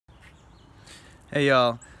Hey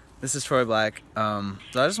y'all, this is Troy Black. So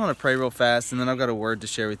I just want to pray real fast, and then I've got a word to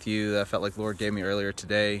share with you that I felt like the Lord gave me earlier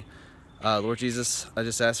today. Lord Jesus, I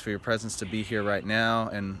just ask for your presence to be here right now,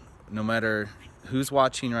 and no matter who's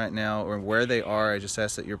watching right now or where they are, I just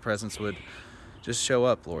ask that your presence would just show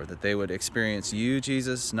up, Lord, that they would experience you,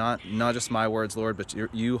 Jesus, not just my words, Lord, but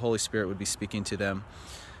you, Holy Spirit, would be speaking to them.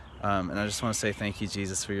 And I just want to say thank you,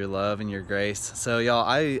 Jesus, for your love and your grace. So y'all,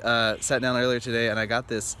 I sat down earlier today and I got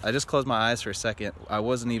this. I just closed my eyes for a second. I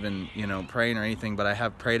wasn't even, praying or anything, but I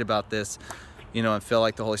have prayed about this, and feel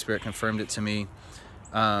like the Holy Spirit confirmed it to me.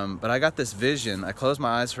 But I got this vision. I closed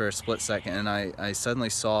my eyes for a split second and I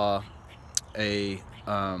suddenly saw there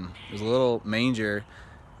was a little manger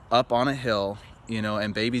up on a hill,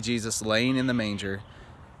 and baby Jesus laying in the manger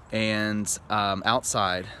and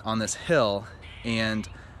outside on this hill, and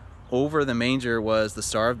over the manger was the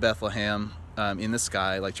Star of Bethlehem in the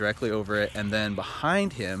sky, like directly over it. And then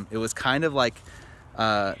behind him, it was kind of like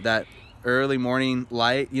that early morning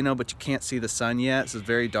light, but you can't see the sun yet. So it's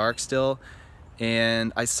very dark still.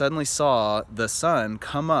 And I suddenly saw the sun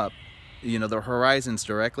come up, the horizon's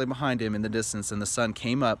directly behind him in the distance, and the sun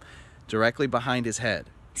came up directly behind his head.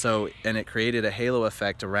 So, and it created a halo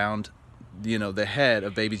effect around, the head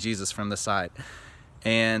of baby Jesus from the side.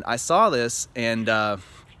 And I saw this, and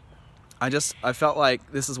I felt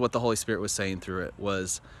like this is what the Holy Spirit was saying through it,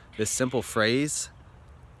 was this simple phrase,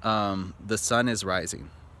 the sun is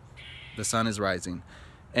rising. The sun is rising.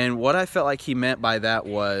 And what I felt like he meant by that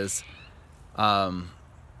was, well,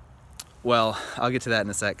 I'll get to that in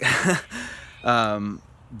a sec.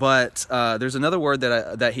 But there's another word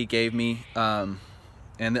that he gave me, and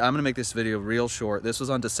I'm going to make this video real short. This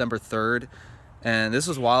was on December 3rd, and this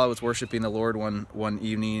was while I was worshiping the Lord one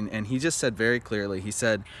evening, and he just said very clearly, he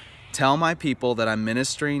said, "Tell my people that I'm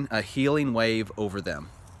ministering a healing wave over them."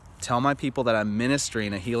 Tell my people that I'm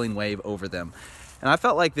ministering a healing wave over them. And I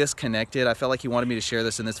felt like this connected. I felt like he wanted me to share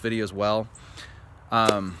this in this video as well.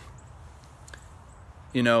 I've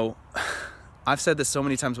said this so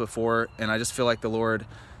many times before, and I just feel like the Lord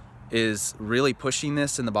is really pushing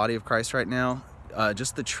this in the body of Christ right now.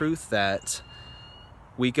 Just the truth that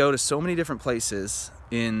we go to so many different places,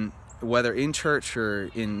 whether in church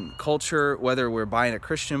or in culture, whether we're buying a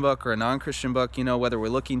Christian book or a non-Christian book, whether we're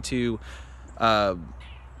looking to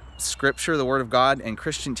scripture, the Word of God, and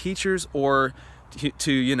Christian teachers, or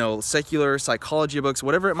to secular psychology books,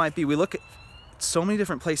 whatever it might be, we look at so many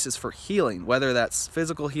different places for healing, whether that's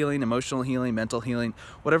physical healing, emotional healing, mental healing,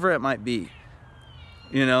 whatever it might be,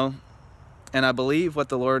 And I believe what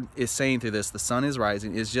the Lord is saying through this, the sun is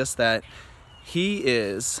rising, is just that he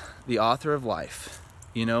is the author of life.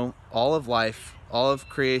 All of life, all of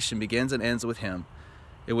creation begins and ends with him.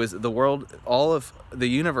 It was the world, all of the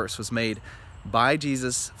universe was made by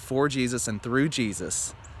Jesus, for Jesus, and through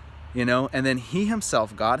Jesus, and then he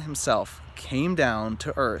himself, God himself, came down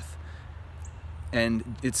to earth.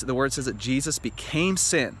 And the word says that Jesus became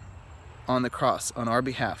sin on the cross on our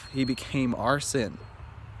behalf. He became our sin.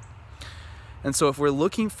 And so if we're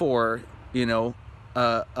looking for,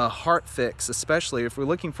 a heart fix, especially if we're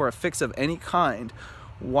looking for a fix of any kind,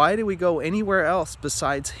 why do we go anywhere else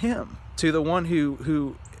besides him, to the one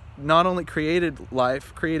who not only created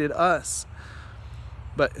life, created us,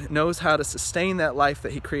 but knows how to sustain that life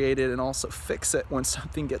that he created and also fix it when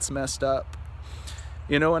something gets messed up.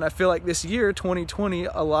 And I feel like this year, 2020,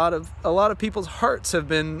 a lot of people's hearts have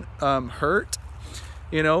been hurt.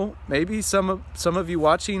 Maybe some of you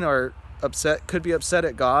watching are upset, could be upset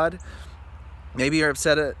at God. Maybe you're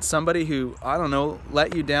upset at somebody who, I don't know,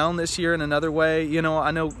 let you down this year in another way.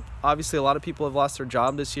 I know obviously a lot of people have lost their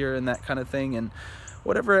job this year and that kind of thing, and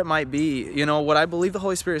whatever it might be. What I believe the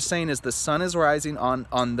Holy Spirit is saying is the sun is rising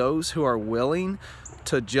on those who are willing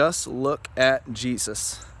to just look at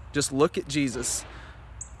Jesus. Just look at Jesus.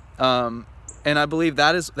 And I believe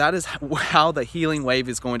that is how the healing wave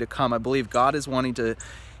is going to come. I believe God is wanting to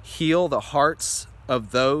heal the hearts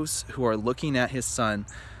of those who are looking at his son.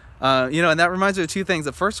 And that reminds me of two things.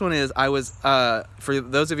 The first one is for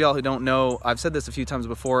those of y'all who don't know, I've said this a few times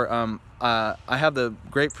before, I have the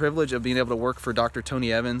great privilege of being able to work for Dr.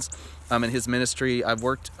 Tony Evans in his ministry. I've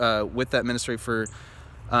worked with that ministry for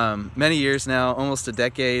many years now, almost a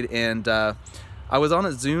decade, and I was on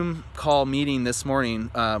a Zoom call meeting this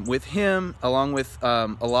morning with him, along with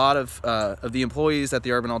a lot of the employees at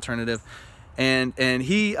the Urban Alternative. And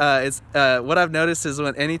he is what I've noticed is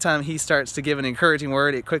anytime he starts to give an encouraging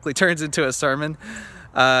word, it quickly turns into a sermon.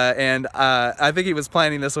 I think he was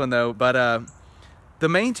planning this one though. But the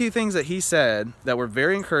main two things that he said that were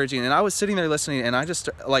very encouraging, and I was sitting there listening, and I just,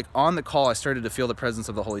 like, on the call, I started to feel the presence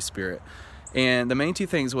of the Holy Spirit. And the main two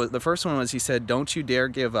things was, the first one was, he said, "Don't you dare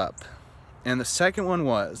give up." And the second one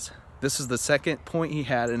was, this is the second point he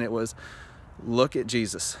had, and it was, look at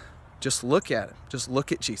Jesus. Just look at him. Just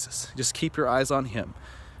look at Jesus. Just keep your eyes on him.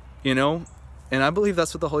 You know? And I believe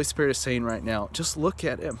that's what the Holy Spirit is saying right now. Just look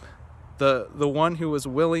at him. The one who was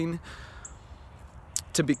willing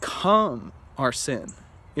to become our sin.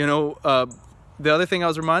 You know, the other thing I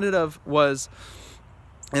was reminded of was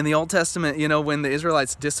in the Old Testament, you know, when the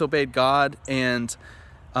Israelites disobeyed God and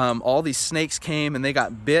all these snakes came and they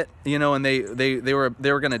got bit, you know, and they were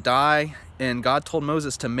going to die, and God told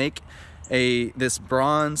Moses to make this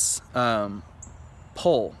bronze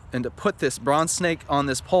pole, and to put this bronze snake on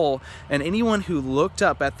this pole, and anyone who looked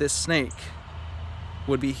up at this snake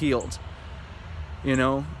would be healed, you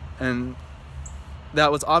know. And that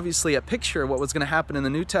was obviously a picture of what was going to happen in the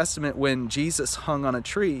New Testament when Jesus hung on a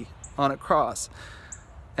tree, on a cross.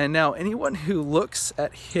 And now anyone who looks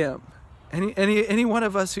at him, any one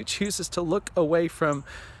of us who chooses to look away from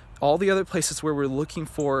all the other places where we're looking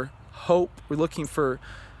for hope, we're looking for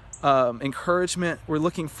encouragement, we're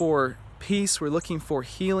looking for peace, we're looking for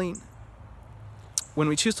healing. When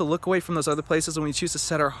we choose to look away from those other places, when we choose to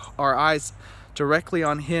set our eyes directly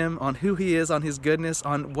on him, on who he is, on his goodness,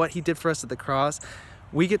 on what he did for us at the cross,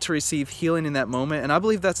 we get to receive healing in that moment. And I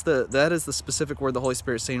believe that is the specific word the Holy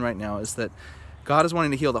Spirit is saying right now, is that God is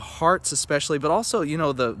wanting to heal the hearts especially, but also, you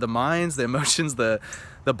know, the minds, the emotions, the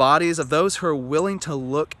bodies of those who are willing to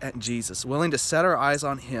look at Jesus, willing to set our eyes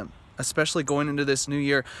on him, especially going into this new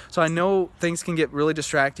year. So I know things can get really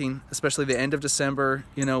distracting, especially the end of December,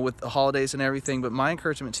 you know, with the holidays and everything. But my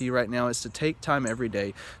encouragement to you right now is to take time every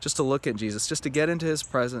day just to look at Jesus, just to get into his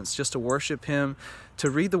presence, just to worship him, to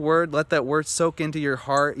read the word, let that word soak into your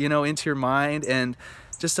heart, you know, into your mind, and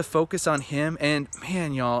just to focus on him. And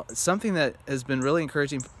man, y'all, something that has been really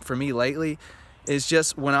encouraging for me lately is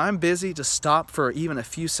just when I'm busy, to stop for even a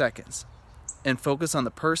few seconds and focus on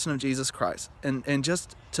the person of Jesus Christ, and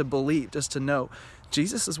just to believe, just to know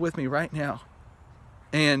Jesus is with me right now,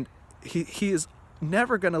 and he is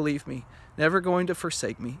never going to leave me, never going to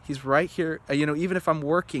forsake me. He's right here. You know, even if I'm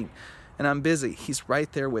working and I'm busy, he's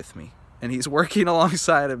right there with me, and he's working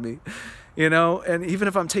alongside of me, you know. And even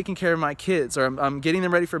if I'm taking care of my kids, or I'm getting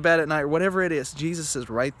them ready for bed at night, or whatever it is, Jesus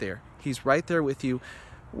is right there. He's right there with you,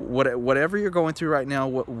 whatever you're going through right now,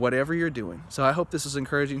 whatever you're doing. So I hope this is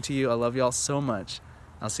encouraging to you. I love y'all so much.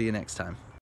 I'll see you next time.